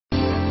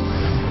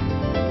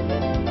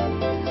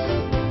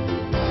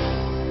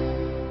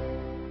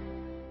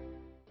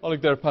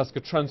Oleg Deripaska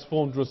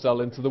transformed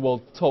Rusal into the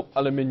world's top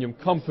aluminium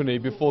company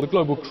before the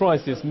global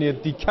crisis near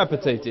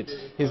decapitated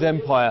his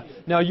empire.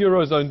 Now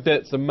Eurozone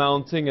debts are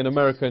mounting and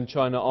America and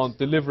China aren't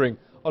delivering.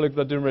 Oleg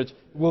Vladimirovich,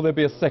 will there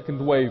be a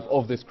second wave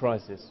of this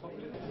crisis?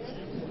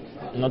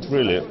 Not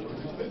really.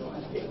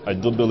 I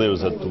do believe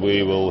that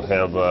we will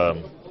have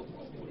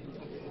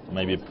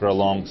maybe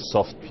prolonged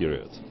soft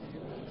period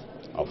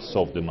of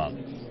soft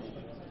demand.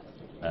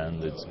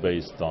 And it's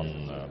based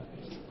on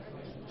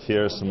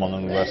fears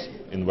among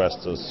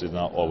investors,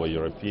 over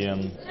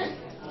European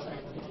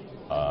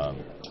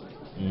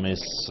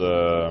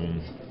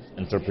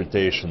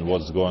misinterpretation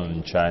what's going on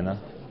in China.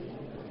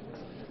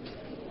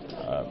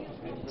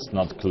 It's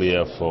not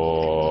clear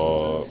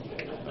for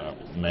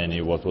many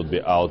what would be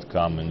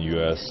outcome in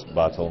U.S.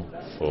 battle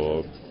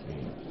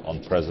on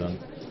president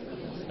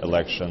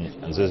election,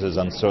 and this is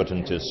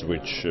uncertainties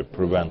which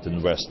prevent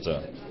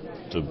investor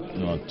to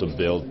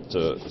build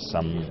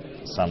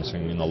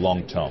something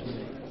long term.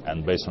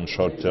 And based on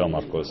short term,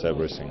 of course,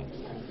 everything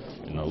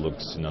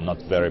looks not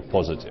very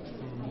positive,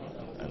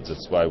 and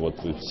that's why what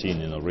we've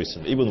seen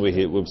recently, even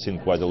we've seen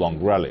quite a long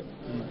rally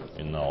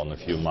on a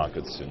few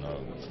markets.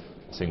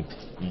 I think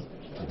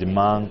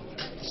demand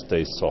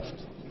stays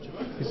soft.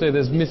 You say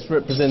there's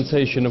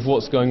misrepresentation of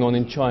what's going on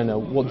in China.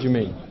 What do you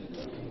mean?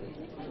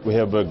 We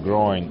have a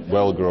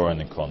well-growing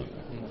economy,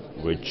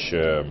 which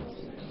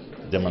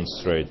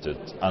demonstrated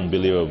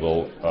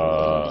unbelievable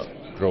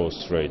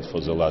growth rate for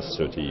the last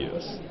 30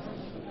 years.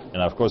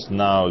 And of course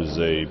now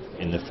they're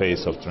in the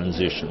phase of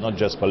transition, not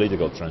just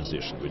political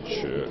transition,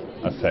 which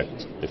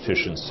affect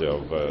efficiency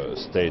of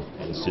state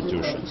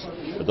institutions,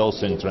 but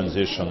also in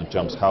transition in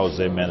terms of how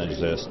they manage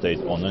their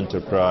state-owned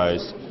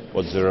enterprise,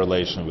 what's the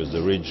relation with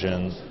the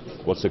region,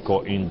 what's the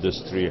core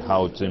industry,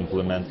 how to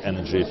implement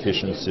energy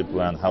efficiency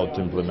plan, how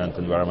to implement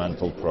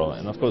environmental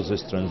program. And of course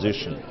this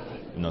transition,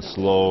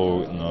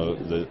 slow,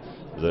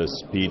 the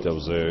speed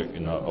of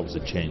the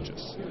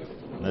changes.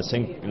 And I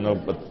think,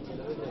 but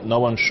no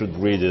one should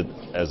read it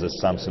as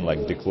something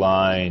like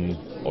decline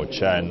or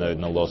China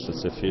lost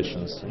its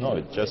efficiency. No,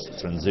 it's just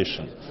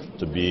transition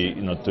to be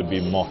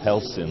more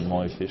healthy and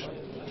more efficient.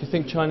 Do you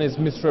think China is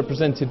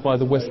misrepresented by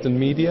the Western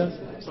media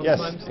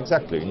sometimes? Yes,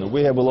 exactly.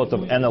 We have a lot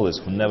of analysts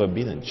who've never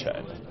been in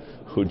China,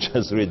 who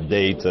just read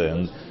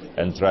data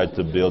and try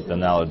to build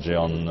analogy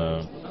on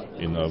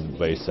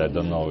based, I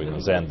don't know,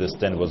 they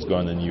understand what's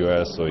going on in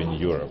US or in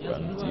Europe.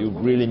 And you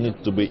really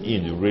need to be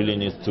you really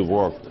need to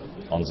work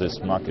on this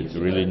market.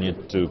 You really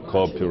need to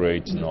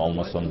cooperate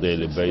almost on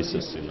daily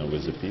basis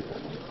with the people.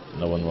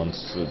 No one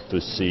wants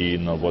to see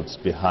what's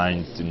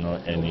behind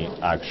any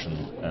action.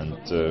 And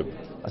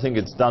I think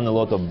it's done a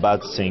lot of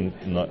bad things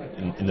in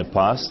the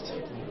past.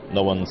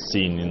 No one's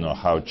seen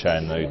how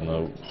China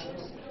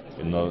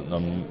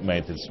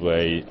made its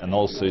way, and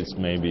also it's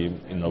maybe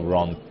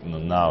wrong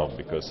now,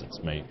 because it's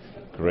may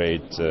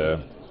create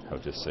how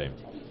to say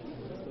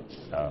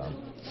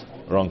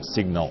wrong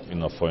signal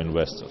for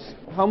investors.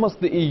 How must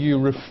the EU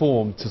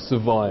reform to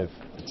survive?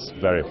 It's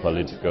very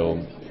political.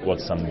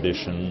 What's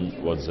ambition?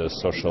 What's the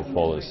social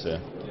policy?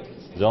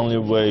 The only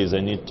way is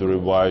they need to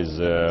revise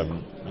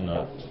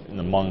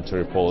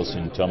monetary policy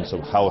in terms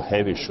of how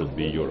heavy should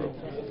be Europe,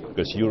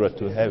 because euro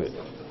too heavy.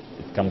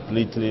 It's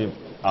completely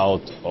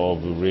out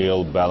of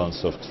real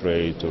balance of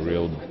trade, to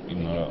real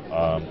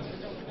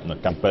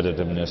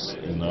competitiveness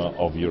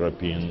of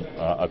European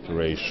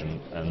operation,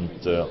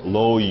 and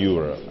low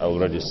euro. I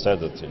already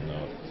said it.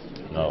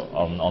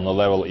 On a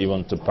level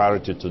even to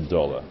parity to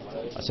dollar.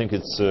 I think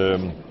it's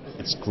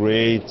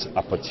great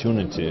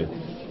opportunity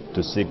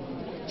to seek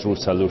true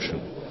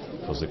solution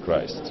for the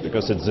crisis,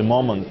 because at the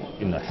moment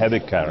heavy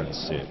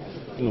currency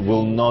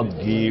will not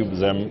give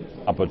them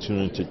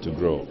opportunity to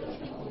grow.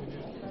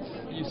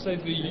 You say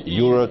the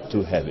euro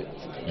too heavy,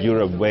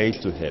 euro way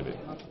too heavy.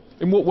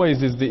 In what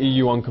ways is the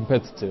EU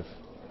uncompetitive?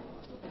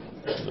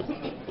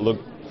 Look,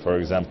 for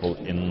example,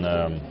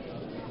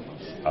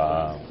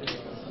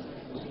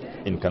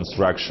 in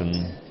construction,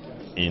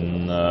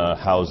 in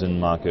housing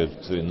market,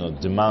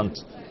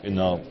 demand,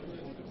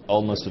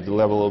 almost at the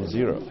level of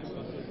zero.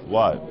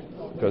 Why?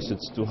 Because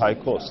it's too high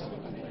cost.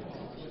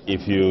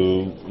 If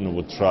you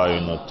would try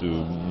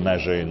to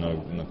measure,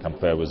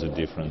 compare with a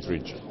different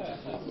region,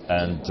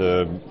 and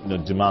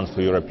demand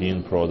for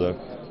European product,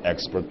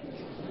 export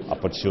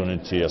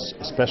opportunity,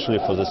 especially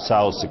for the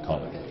South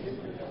economy,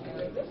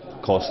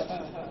 cost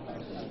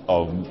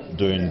of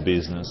doing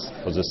business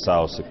for the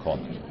South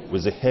economy.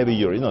 With the heavy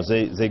euro,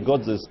 they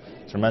got this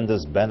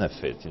tremendous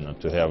benefit,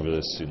 to have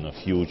this,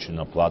 huge,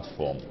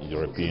 platform,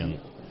 European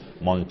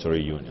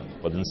monetary union.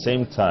 But at the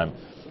same time,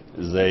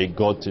 they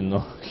got,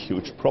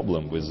 huge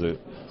problem with the,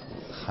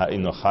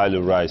 highly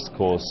raised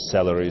costs,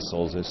 salaries,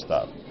 all this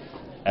stuff.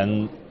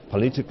 And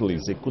politically,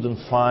 they couldn't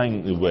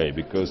find a way,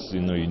 because,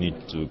 you need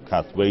to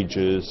cut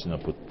wages,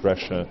 put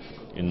pressure,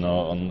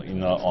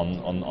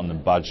 on the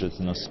budget,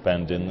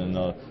 spending.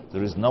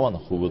 There is no one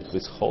who would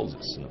withhold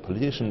this.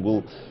 Politicians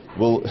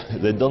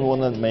they don't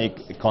want to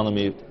make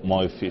economy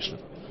more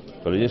efficient.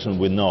 Politicians,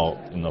 we know,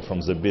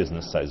 from the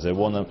business side, they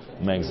want to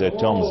make their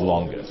terms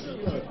longer.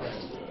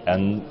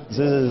 And this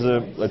is a,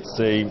 let's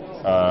say,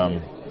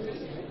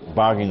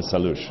 bargain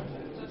solution.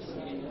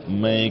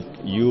 Make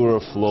euro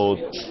float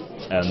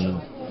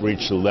and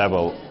reach a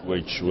level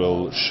which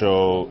will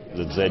show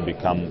that they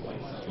become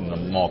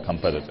more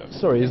competitive.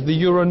 Sorry, is the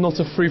euro not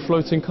a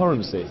free-floating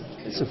currency?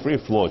 It's a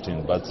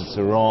free-floating, but it's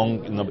a wrong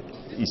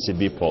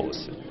ECB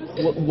policy.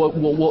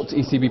 What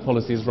ECB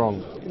policy is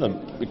wrong?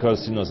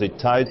 Because they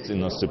tight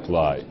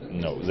supply.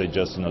 They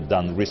just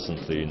done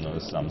recently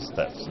some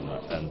steps.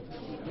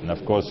 And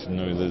of course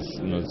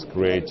it's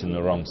creating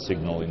the wrong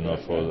signal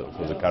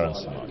for the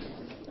currency market.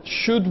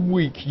 Should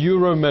weak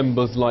euro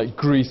members like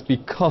Greece be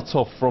cut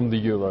off from the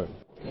euro?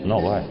 No,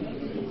 why?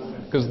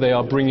 Because they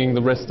are bringing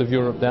the rest of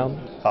Europe down?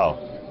 How?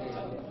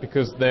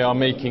 Because they are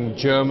making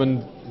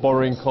German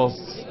borrowing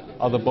costs,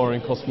 other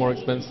borrowing costs more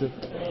expensive?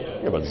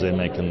 Yeah, but they're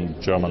making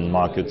German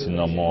markets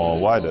more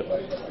wider.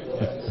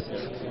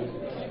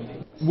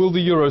 Will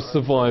the euro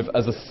survive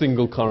as a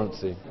single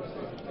currency?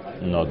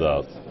 No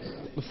doubt.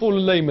 The fall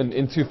of Lehman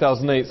in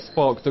 2008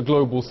 sparked a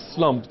global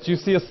slump. Do you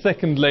see a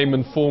second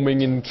Lehman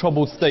forming in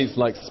troubled states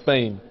like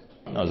Spain?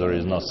 No, there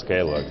is no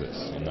scale like this.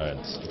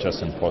 It's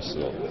just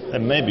impossible. There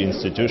may be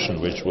institutions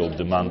which will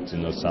demand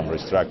some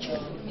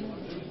restructuring,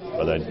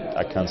 but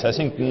I can't say. I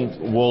think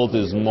the world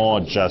is more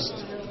just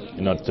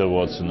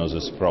towards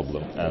this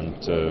problem,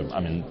 and I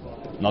mean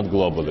not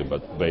globally,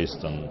 but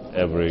based on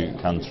every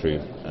country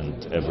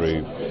and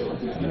every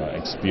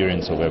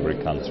experience of every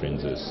country in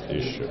this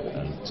issue.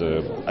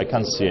 And I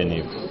can't see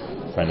any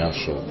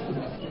financial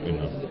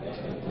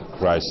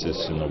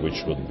crisis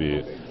which would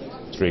be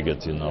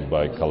triggered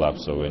by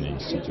collapse of any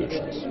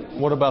institutions.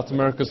 What about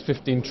America's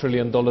 $15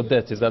 trillion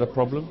debt? Is that a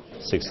problem?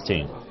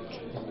 16.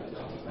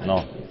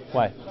 No.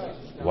 Why?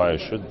 Why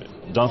it should be.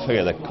 Don't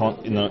forget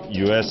that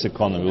U.S.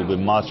 economy will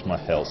be much more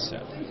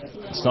healthier.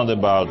 It's not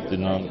about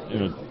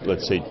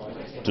let's say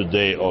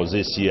today or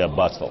this year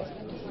battle,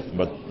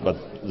 but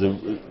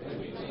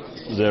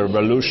the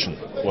revolution,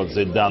 what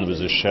they've done with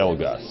the shale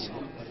gas,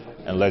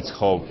 and let's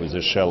hope with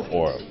the shale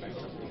oil,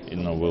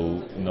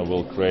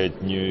 will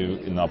create new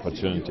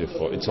opportunity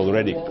for. It's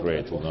already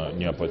created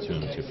new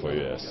opportunity for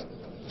U.S.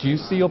 Do you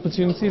see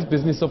opportunities,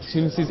 business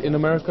opportunities in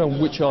America,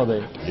 and which are they?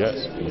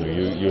 Yes,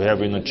 you have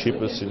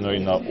cheapest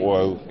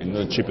oil,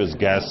 cheapest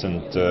gas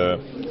and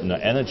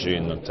energy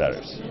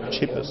tariffs,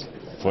 cheapest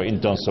for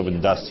in terms of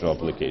industrial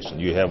application.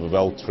 You have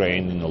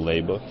well-trained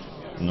labor,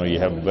 you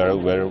have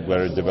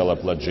very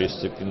developed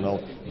logistics,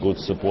 good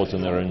support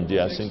in R&D.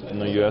 I think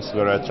U.S.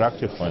 very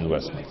attractive for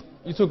investment.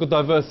 You talk of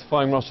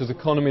diversifying Russia's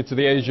economy to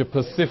the Asia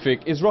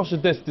Pacific. Is Russia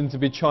destined to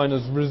be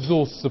China's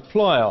resource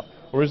supplier,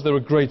 or is there a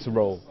greater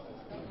role?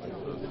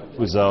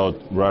 Without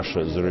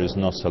Russia, there is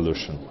no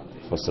solution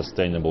for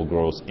sustainable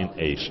growth in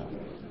Asia,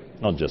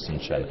 not just in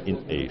China,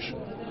 in Asia.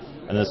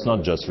 And it's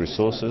not just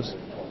resources,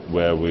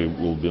 where we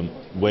will be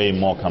way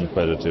more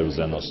competitive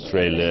than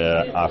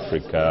Australia,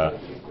 Africa,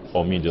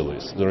 or Middle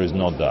East. There is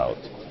no doubt.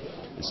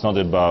 It's not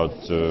about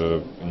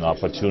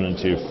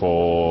opportunity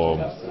for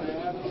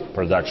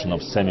production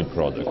of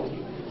semi-product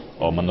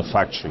or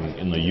manufacturing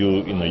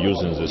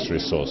using these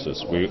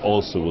resources. We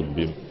also would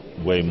be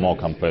way more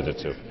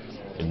competitive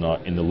in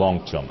the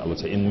long term, I would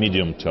say in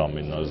medium term,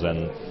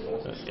 than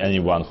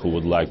anyone who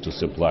would like to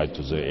supply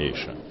to the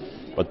Asia.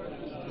 But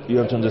you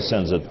have to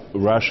understand that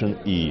Russian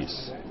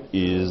is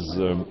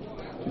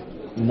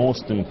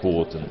most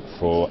important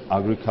for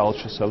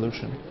agriculture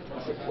solution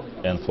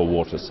and for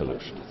water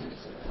solution.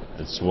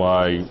 That's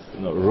why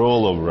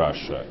role of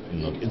Russia,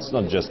 it's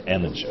not just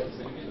energy,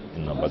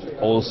 but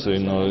also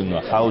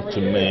how to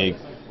make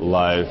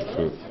life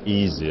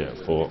easier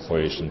for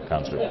Asian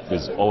countries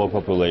with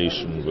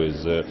overpopulation, with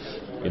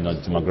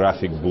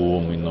demographic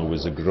boom,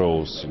 with the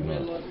growth,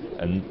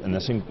 and I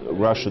think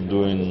Russia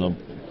doing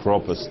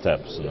proper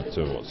steps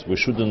towards. We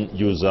shouldn't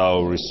use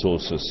our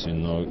resources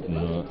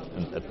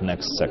at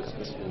next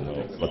second,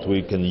 but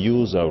we can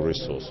use our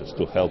resources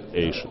to help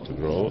Asia to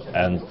grow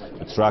and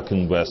attract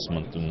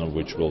investment,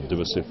 which will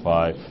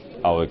diversify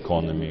our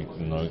economy,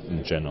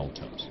 in general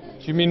terms.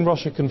 Do you mean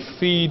Russia can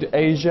feed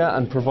Asia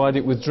and provide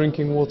it with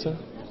drinking water?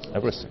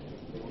 Everything.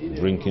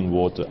 Drinking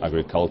water,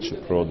 agriculture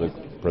product,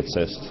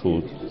 processed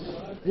food.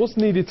 What's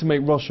needed to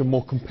make Russia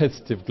more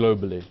competitive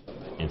globally?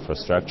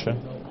 Infrastructure,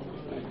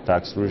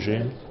 tax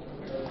regime.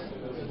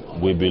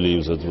 We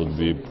believe that would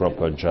be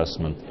proper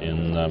adjustment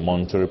in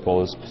monetary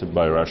policy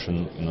by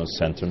Russian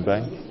central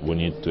bank. We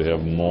need to have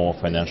more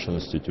financial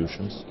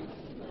institutions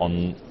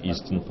on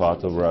eastern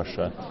part of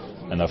Russia.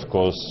 And of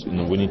course,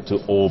 we need to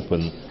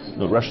open.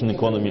 The Russian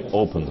economy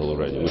opened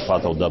already. We're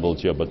part of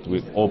WTO, but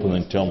we open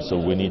in terms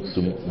of we need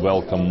to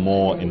welcome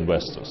more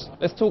investors.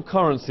 Let's talk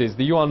currencies,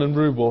 the yuan and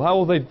ruble. How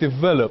will they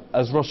develop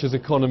as Russia's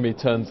economy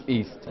turns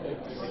east?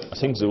 I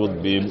think there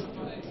would be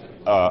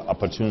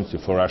opportunity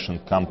for Russian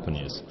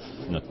companies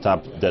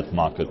tap debt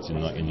markets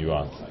in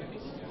yuan.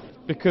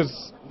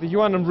 Because the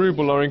yuan and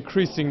ruble are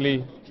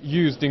increasingly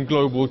used in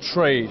global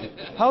trade.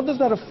 How does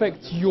that affect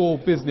your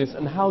business,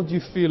 and how do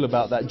you feel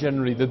about that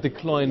generally, the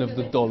decline of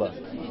the dollar?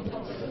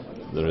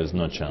 There is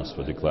no chance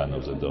for decline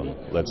of the dollar.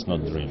 Let's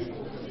not dream.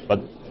 But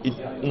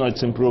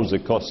it improves the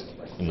cost,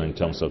 in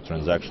terms of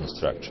transaction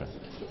structure.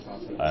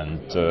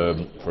 And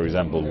for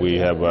example, we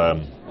have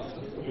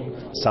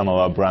some of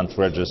our brands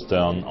registered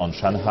on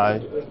Shanghai.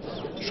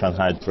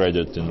 Shanghai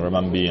traded in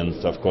renminbi, and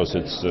of course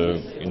it's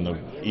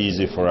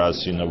easy for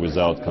us,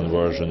 without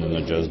conversion,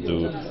 just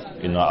do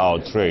our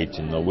trade.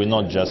 We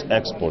not just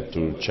export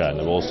to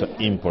China, we also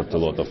import a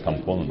lot of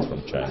components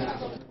from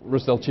China.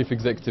 Rusal Chief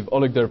Executive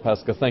Oleg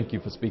Deripaska, thank you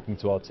for speaking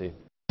to our team.